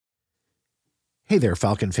Hey there,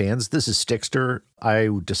 Falcon fans. This is Stickster. I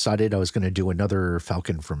decided I was going to do another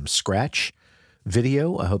Falcon from Scratch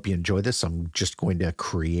video. I hope you enjoy this. I'm just going to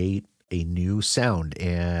create a new sound,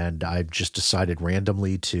 and I've just decided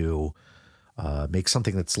randomly to make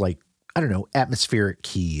something that's like, I don't know, atmospheric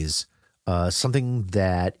keys, something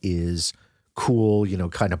that is cool, you know,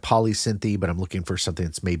 kind of polysynthy, but I'm looking for something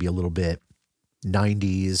that's maybe a little bit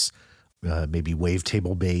 90s, maybe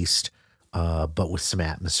wavetable based. But with some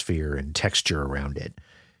atmosphere and texture around it.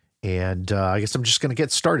 And I guess I'm just going to get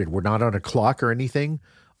started. We're not on a clock or anything.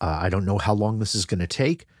 I don't know how long this is going to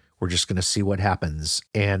take. We're just going to see what happens.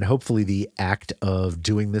 And hopefully the act of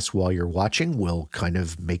doing this while you're watching will kind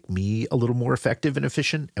of make me a little more effective and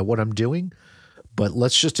efficient at what I'm doing. But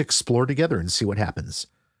let's just explore together and see what happens.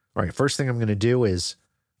 All right, first thing I'm going to do is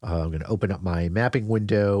I'm going to open up my mapping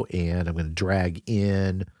window, and I'm going to drag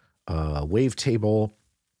in a wavetable.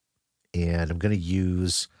 And I'm going to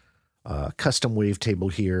use a custom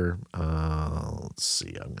wavetable here. Let's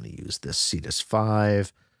see, I'm going to use this Cetus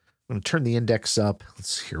 5. I'm going to turn the index up.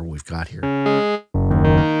 Let's hear what we've got here.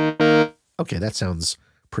 Okay, that sounds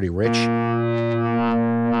pretty rich.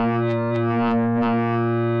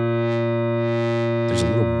 There's a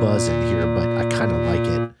little buzz in here, but I kind of like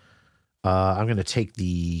it. I'm going to take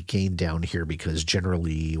the gain down here because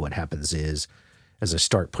generally what happens is, as I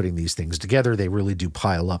start putting these things together, they really do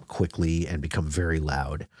pile up quickly and become very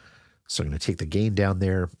loud. So I'm going to take the gain down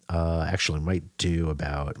there. Actually, I might do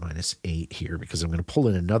about -8 here because I'm going to pull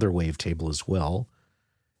in another wavetable as well.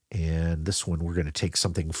 And this one, we're going to take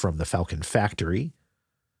something from the Falcon factory.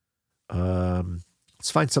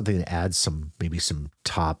 Let's find something that adds maybe some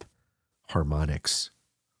top harmonics.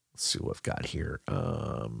 Let's see what I've got here.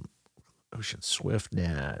 Ocean Swift.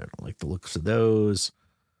 Nah, I don't like the looks of those.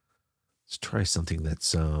 Let's try something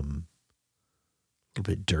that's a little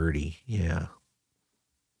bit dirty. Yeah.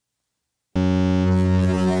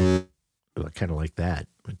 Ooh, I kind of like that.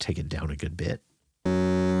 I'm going to take it down a good bit.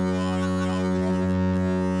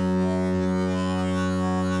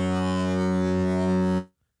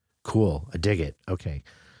 Cool. I dig it. Okay.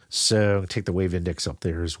 So take the wave index up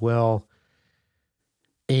there as well.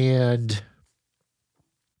 And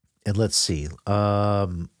let's see,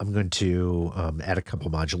 I'm going to add a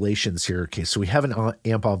couple modulations here. Okay, so we have an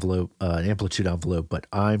amp envelope, an amplitude envelope, but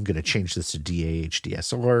I'm going to change this to DAH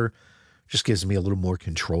DSR. Just gives me a little more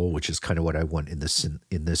control, which is kind of what I want in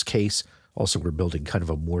this case. Also, we're building kind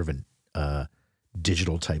of more of a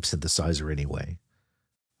digital type synthesizer anyway.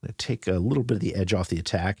 I'm going to take a little bit of the edge off the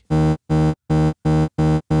attack. I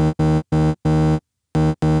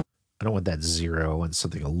don't want that 0. I want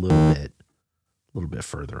something a little bit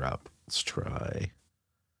further up. Let's try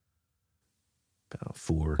about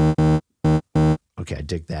 4. Okay, I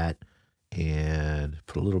dig that. And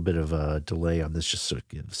put a little bit of a delay on this just so it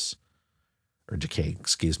gives, or decay,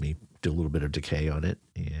 excuse me, do a little bit of decay on it.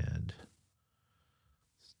 And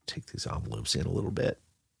take these envelopes in a little bit.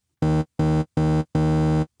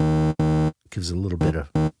 Gives it a little bit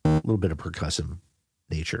of percussive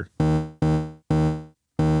nature.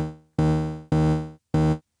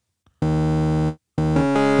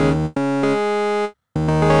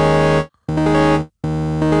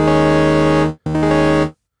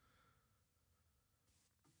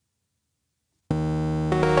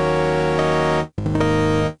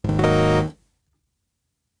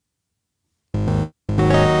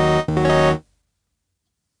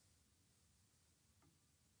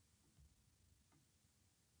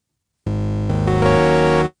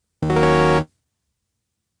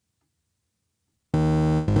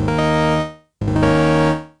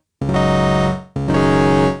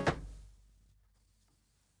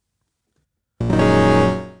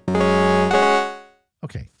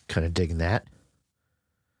 Okay, kind of digging that.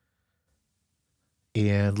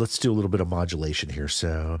 And let's do a little bit of modulation here.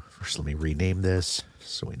 So first, let me rename this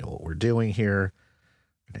so we know what we're doing here.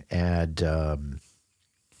 I'm going to add a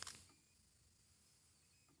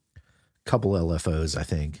couple LFOs, I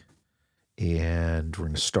think. And we're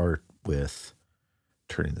going to start with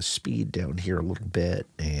turning the speed down here a little bit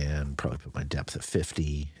and probably put my depth at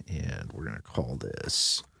 50. And we're going to call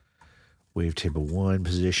this wavetable 1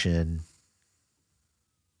 position.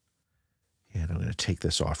 And I'm going to take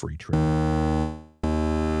this off retrim.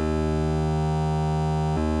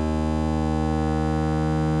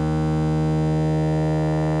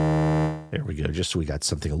 There we go. Just so we got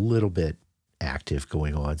something a little bit active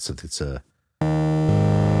going on. Something that's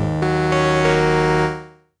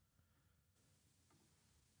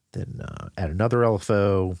then add another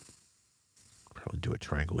LFO. Probably do a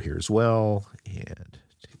triangle here as well. And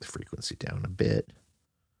take the frequency down a bit.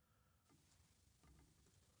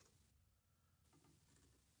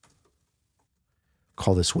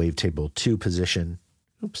 call this wavetable 2 position.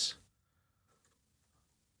 Oops.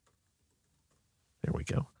 There we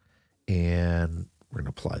go. And we're going to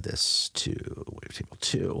apply this to wavetable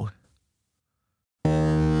 2.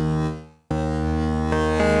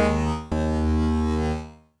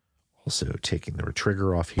 Also taking the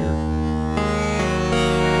retrigger off here.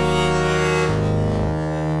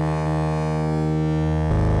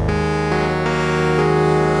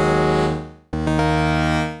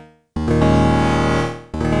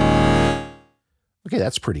 Okay,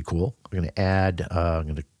 that's pretty cool. I'm going to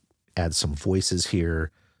add some voices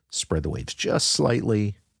here, spread the waves just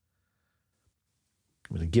slightly.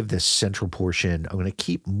 I'm going to give this central portion, I'm going to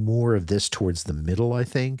keep more of this towards the middle, I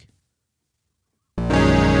think.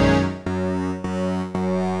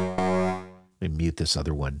 Let me mute this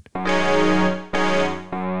other one.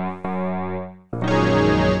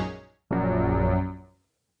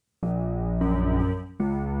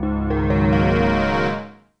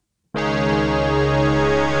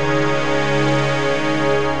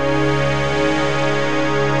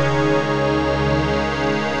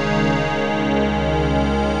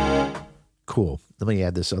 Cool. Let me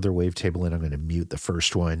add this other wavetable in. I'm going to mute the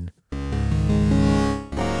first one.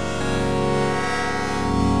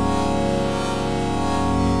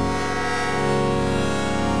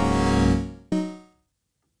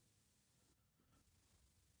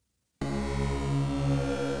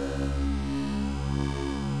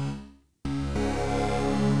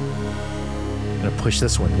 I'm going to push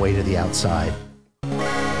this one way to the outside.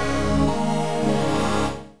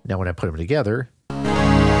 Now when I put them together,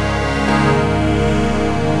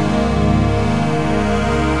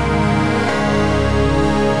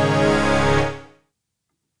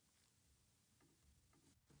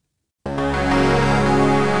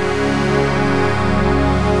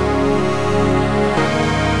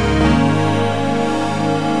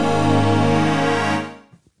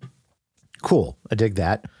 cool. I dig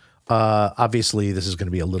that. Obviously, this is going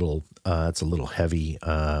to be a little, it's a little heavy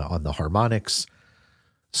on the harmonics.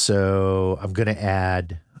 So I'm going to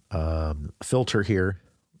add a filter here.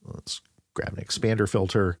 Let's grab an expander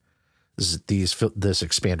filter. This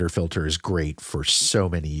expander filter is great for so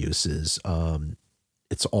many uses.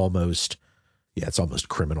 It's almost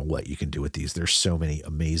criminal what you can do with these. There's so many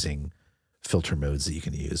amazing filter modes that you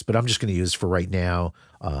can use. But I'm just going to use for right now.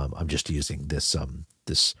 I'm just using this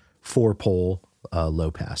this 4-pole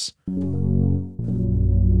low pass.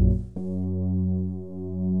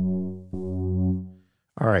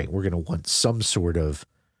 All right, we're going to want some sort of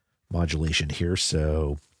modulation here,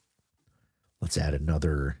 so let's add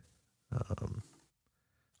another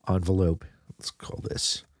envelope. Let's call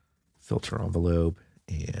this filter envelope,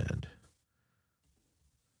 and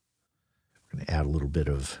we're going to add a little bit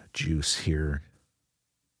of juice here.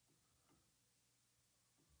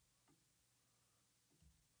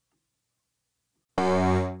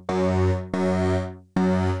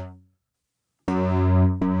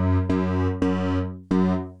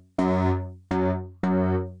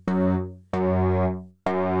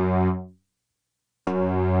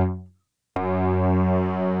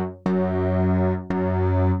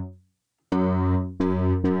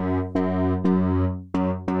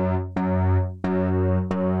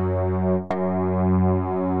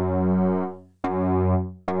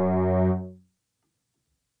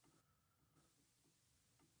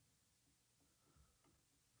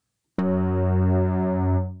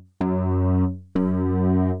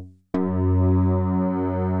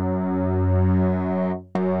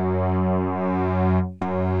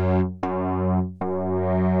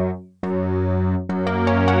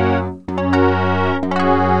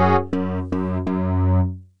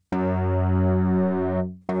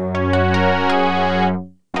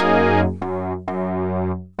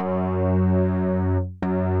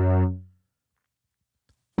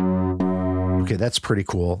 Okay, that's pretty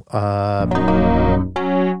cool. Let's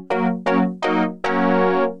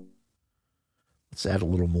add a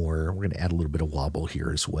little more. We're going to add a little bit of wobble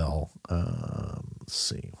here as well. Let's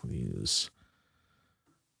see. We'll use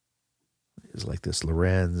like this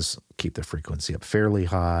Lorenz. Keep the frequency up fairly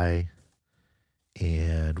high.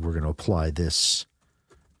 And we're going to apply this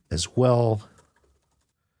as well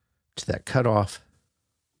to that cutoff.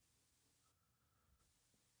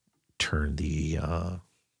 Turn the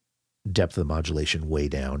depth of the modulation way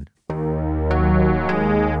down.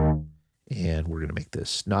 And we're going to make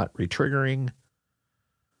this not retriggering.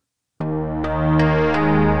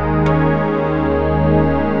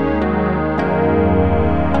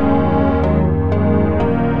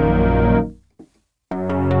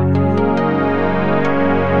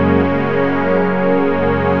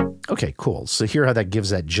 Okay, cool. So here how that gives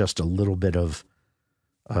that just a little bit of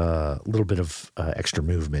a little bit of extra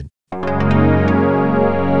movement.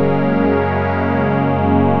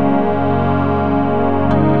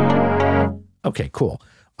 Okay, cool.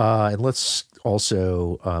 And let's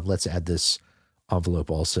also, let's add this envelope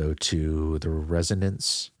also to the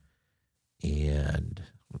resonance. And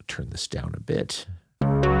I'm going to turn this down a bit.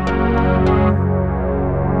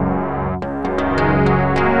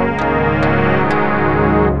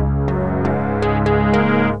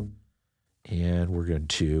 And we're going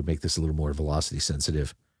to make this a little more velocity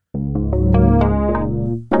sensitive.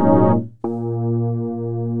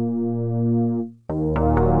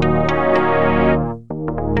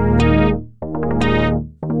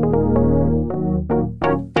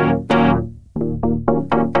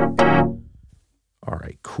 All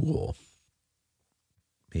right, cool.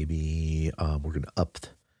 Maybe we're going to up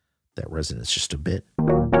that resonance just a bit.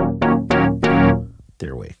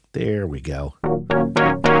 There we go.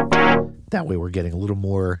 That way we're getting a little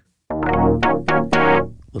more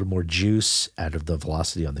juice out of the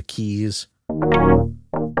velocity on the keys. And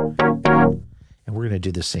we're going to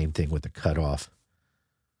do the same thing with the cutoff.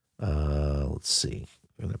 Let's see.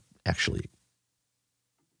 I'm going to actually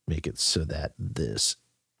make it so that this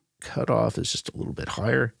cutoff is just a little bit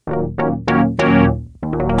higher.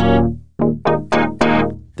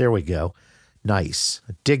 There we go. Nice.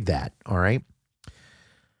 Dig that. All right.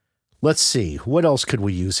 Let's see. What else could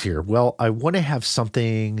we use here? Well, I want to have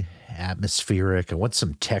something atmospheric. I want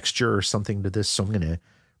some texture or something to this. So I'm going to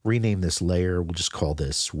rename this layer. We'll just call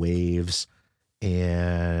this waves.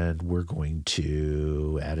 And we're going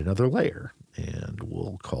to add another layer. And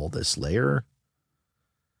we'll call this layer.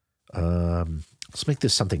 Let's make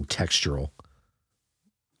this something textural.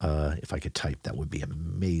 If I could type, that would be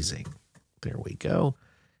amazing. There we go.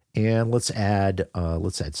 And let's add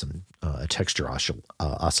some a texture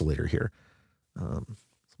oscillator here. Let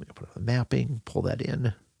me put a mapping, pull that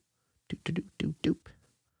in. Doop, doop, doop.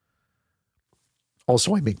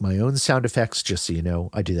 Also, I make my own sound effects, just so you know.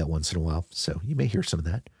 I do that once in a while, so you may hear some of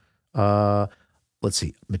that. Let's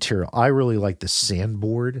see, material. I really like the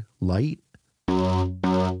sandboard light.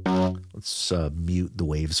 Let's mute the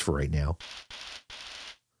waves for right now.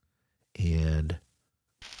 And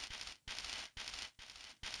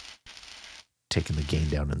taking the gain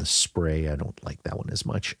down in the spray. I don't like that one as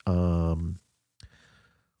much.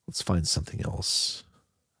 Let's find something else.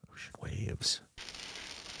 Ocean waves.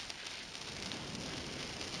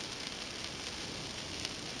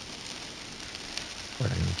 All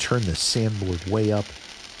right, I'm going to turn the sandboard way up.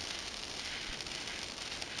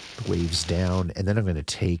 The waves down. And then I'm going to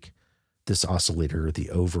take this oscillator, the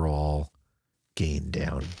overall gain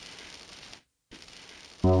down.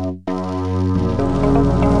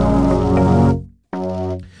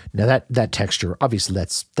 Now that texture, obviously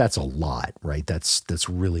that's a lot, right? That's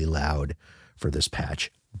really loud for this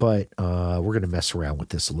patch. But we're going to mess around with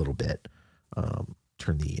this a little bit.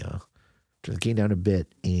 Turn the gain down a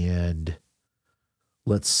bit, and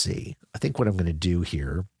let's see. I think what I'm going to do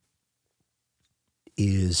here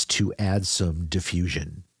is to add some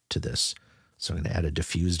diffusion to this. So I'm going to add a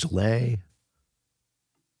diffuse delay.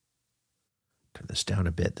 Turn this down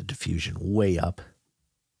a bit, the diffusion way up,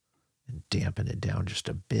 and dampen it down just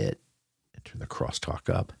a bit, and turn the crosstalk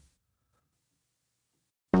up.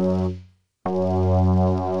 And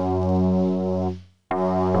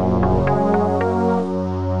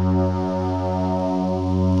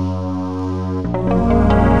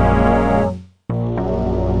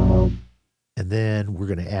then we're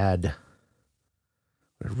going to add,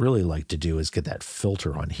 what I'd really like to do is get that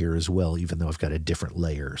filter on here as well, even though I've got a different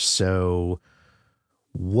layer. So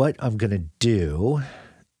what I'm going to do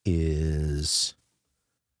is,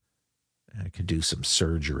 I could do some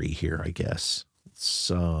surgery here, I guess.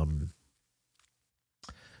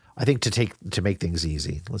 I think to make things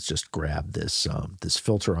easy, let's just grab this this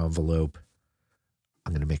filter envelope.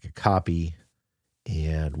 I'm going to make a copy,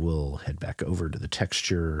 and we'll head back over to the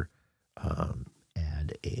texture,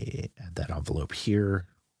 add that envelope here,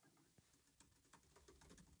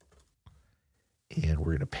 and we're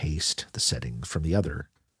going to paste the settings from the other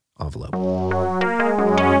envelope.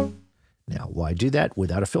 Now, why do that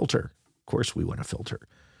without a filter? Of course, we want a filter.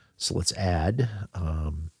 So let's add.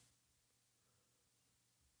 Can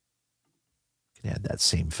add that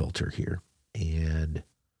same filter here, and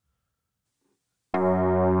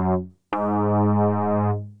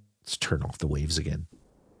let's turn off the waves again.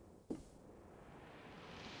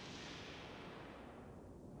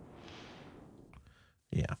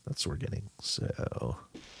 Yeah, that's what we're getting. So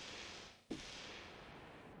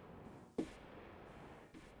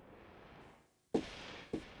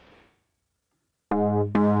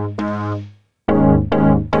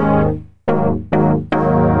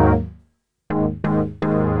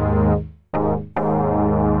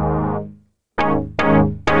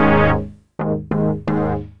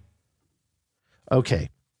Okay.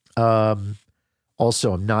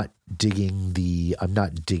 Also, I'm not digging the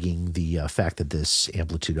fact that this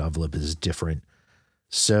amplitude envelope is different.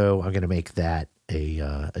 So I'm going to make that a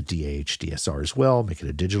DAH DSR as well. Make it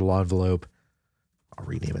a digital envelope. I'll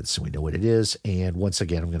rename it so we know what it is. And once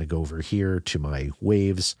again, I'm going to go over here to my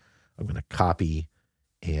waves. I'm going to copy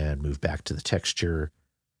and move back to the texture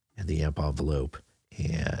and the amp envelope.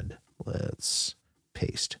 And let's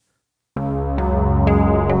paste.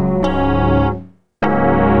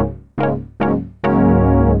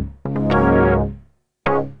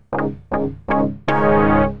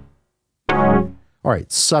 All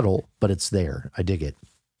right, subtle, but it's there. I dig it.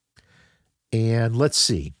 And let's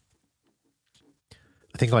see.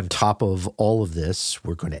 I think on top of all of this,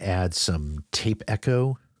 we're going to add some tape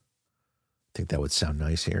echo. I think that would sound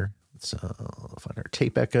nice here. Let's find our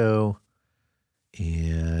tape echo.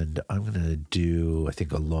 And I'm going to do, I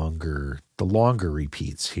think, the longer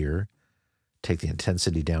repeats here. Take the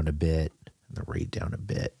intensity down a bit and the rate down a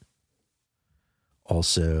bit.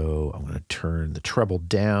 Also, I'm going to turn the treble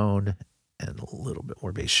down and a little bit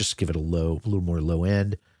more bass. Just give it a little more low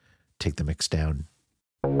end. Take the mix down.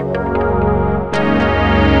 All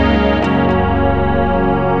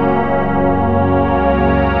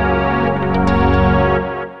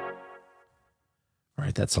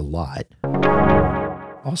right, that's a lot.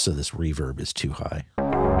 Also, this reverb is too high.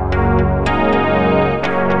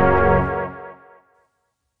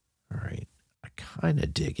 All right, I kind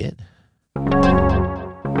of dig it.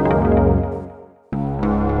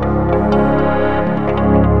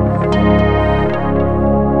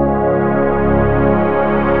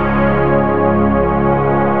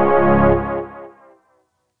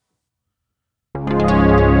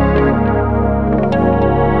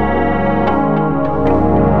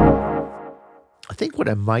 What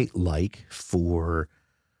I might like for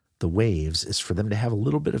the waves is for them to have a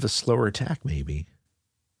little bit of a slower attack, maybe.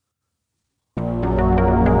 And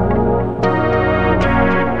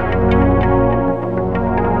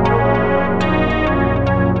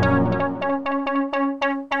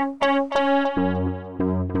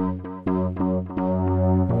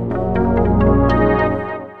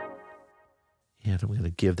I'm going to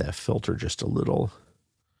give that filter just a little.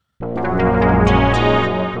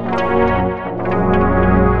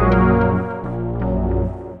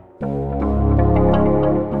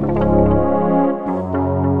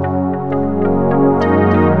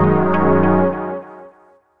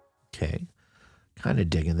 Kind of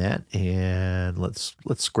digging that, and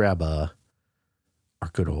let's grab our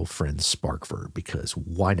good old friend Sparkverb, because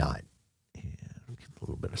why not? And get a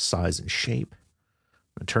little bit of size and shape.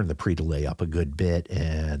 I'm going to turn the pre-delay up a good bit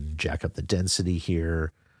and jack up the density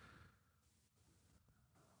here.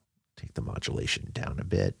 Take the modulation down a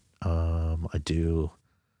bit. I do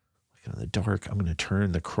like in the dark. I'm going to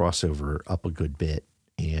turn the crossover up a good bit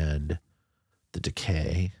and the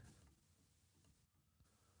decay.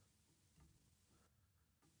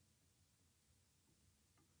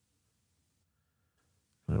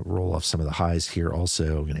 I'm going to roll off some of the highs here.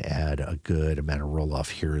 Also, I'm going to add a good amount of roll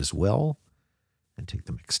off here as well and take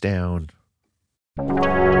the mix down.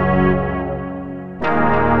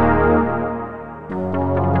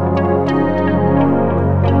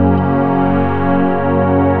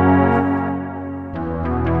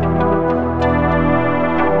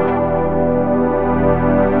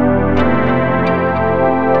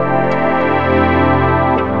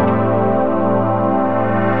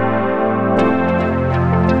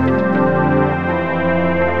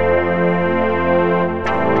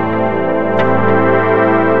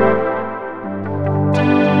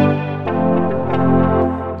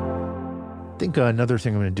 Another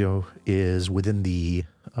thing I'm going to do is within the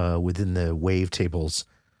wave tables,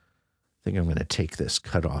 I think I'm going to take this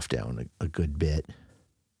cutoff down a good bit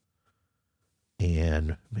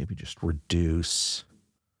and maybe just reduce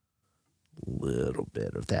a little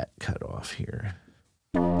bit of that cutoff here.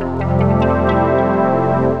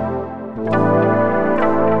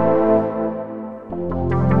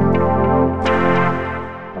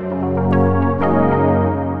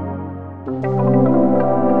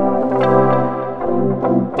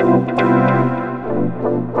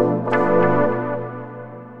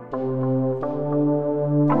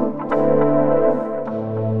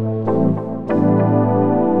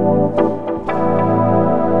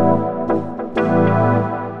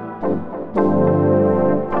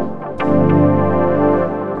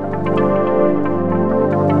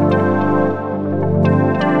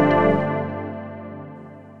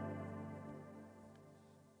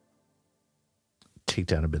 Take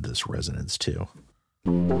down a bit of this resonance too.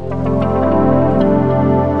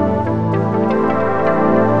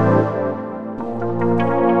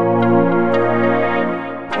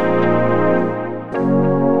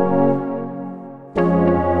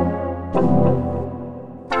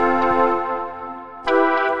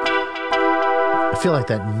 feel like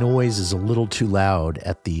that noise is a little too loud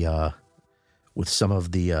at the with some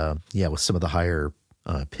of the higher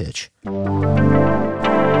pitch.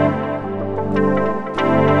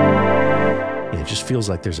 It just feels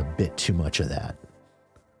like there's a bit too much of that.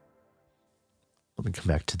 Let me come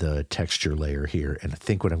back to the texture layer here, and I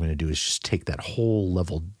think what I'm going to do is just take that whole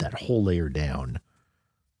level, that whole layer down.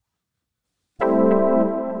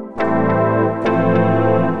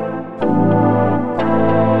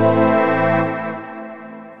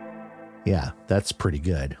 Yeah, that's pretty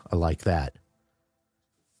good. I like that.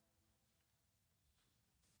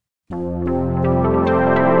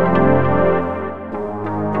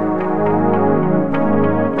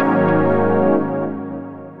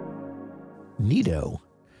 Neato.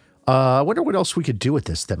 I wonder what else we could do with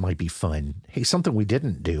this that might be fun. Hey, something we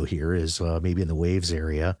didn't do here is maybe in the waves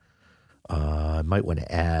area, I might want to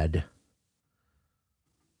add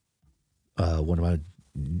one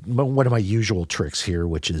of my usual tricks here,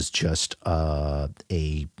 which is just a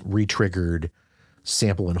retriggered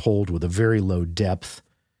sample and hold with a very low depth.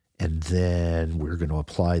 And then we're going to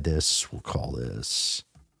apply this, we'll call this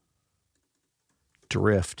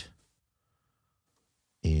drift.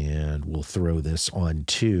 And we'll throw this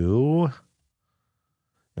onto,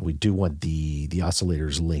 and we do want the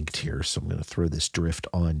oscillators linked here. So I'm going to throw this drift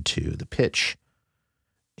onto the pitch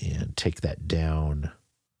and take that down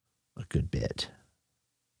a good bit.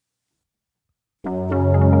 There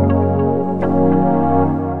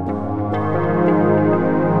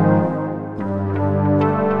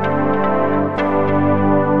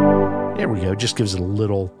we go. Just gives it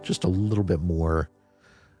just a little bit more.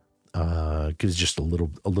 Gives just a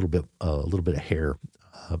little bit of hair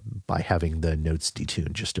by having the notes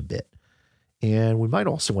detuned just a bit. And we might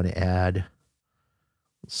also want to add,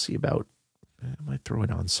 let's see about, I might throw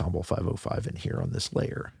an Ensemble 505 in here on this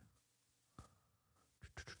layer.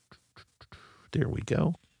 There we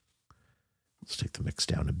go. Let's take the mix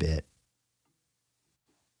down a bit.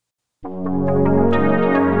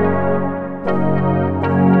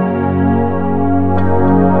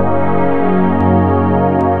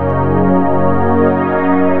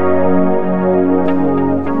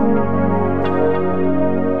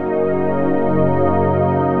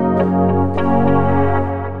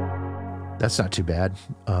 That's not too bad.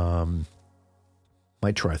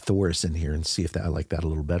 Might try Thorus in here and see if I like that a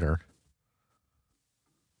little better.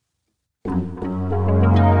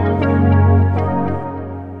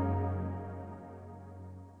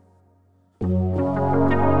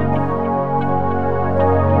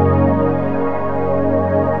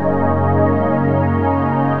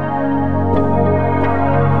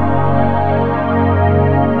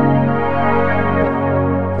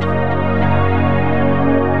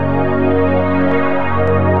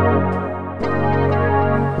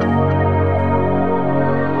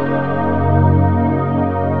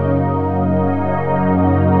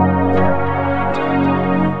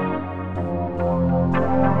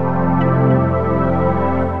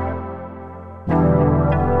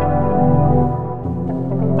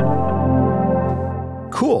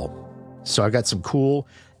 So I got some cool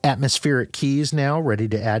atmospheric keys now ready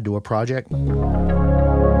to add to a project. All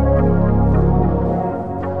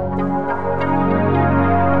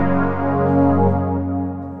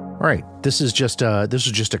right, this is just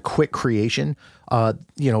a quick creation.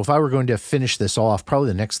 You know, if I were going to finish this off, probably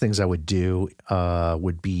the next things I would do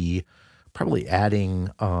would be probably adding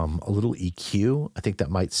a little EQ. I think that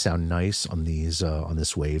might sound nice on these on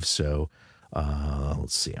this wave. So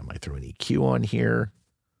let's see, I might throw an EQ on here.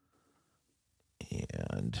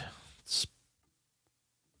 And sure,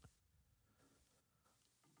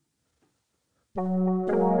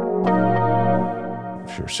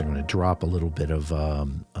 so I'm going to drop a little bit of, I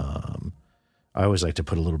always like to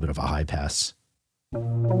put a little bit of a high pass.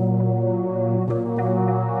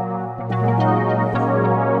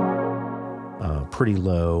 Pretty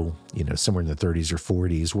low, you know, somewhere in the 30s or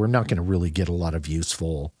 40s. We're not going to really get a lot of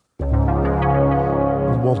useful,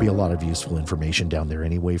 won't be a lot of useful information down there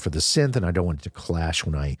anyway for the synth, and I don't want it to clash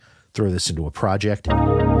when I throw this into a project.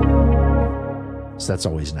 So that's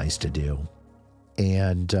always nice to do.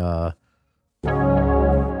 And I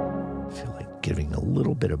feel like giving a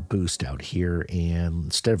little bit of boost out here, and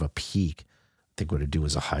instead of a peak, I think what I'd do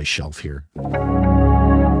is a high shelf here.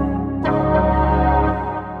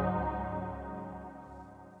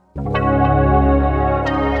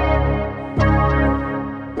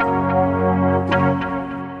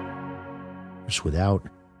 Without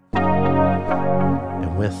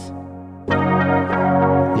and with.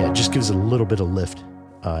 Yeah, it just gives it a little bit of lift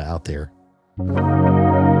out there.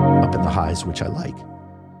 Up in the highs, which I like.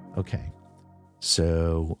 Okay.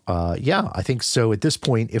 So yeah, I think so. At this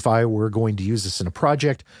point, if I were going to use this in a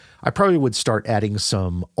project, I probably would start adding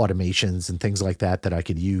some automations and things like that that I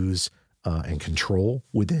could use and control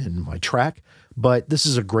within my track. But this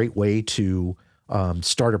is a great way to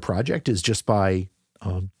start a project, is just by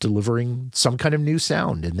delivering some kind of new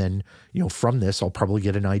sound. And then, from this, I'll probably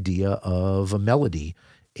get an idea of a melody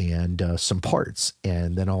and some parts,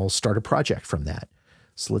 and then I'll start a project from that.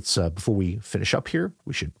 So let's, before we finish up here,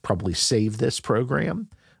 we should probably save this program.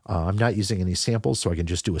 I'm not using any samples, so I can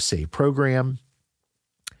just do a save program.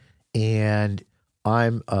 And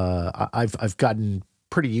I've gotten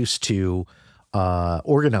pretty used to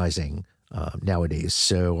organizing nowadays.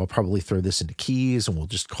 So I'll probably throw this into keys, and we'll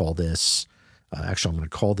just call this, actually I'm going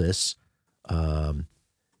to call this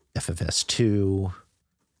FFS2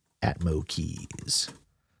 Atmo keys.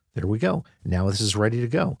 There we go. Now this is ready to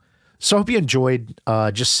go. So I hope you enjoyed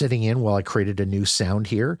just sitting in while I created a new sound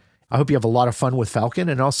here. I hope you have a lot of fun with Falcon,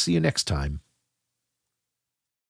 and I'll see you next time.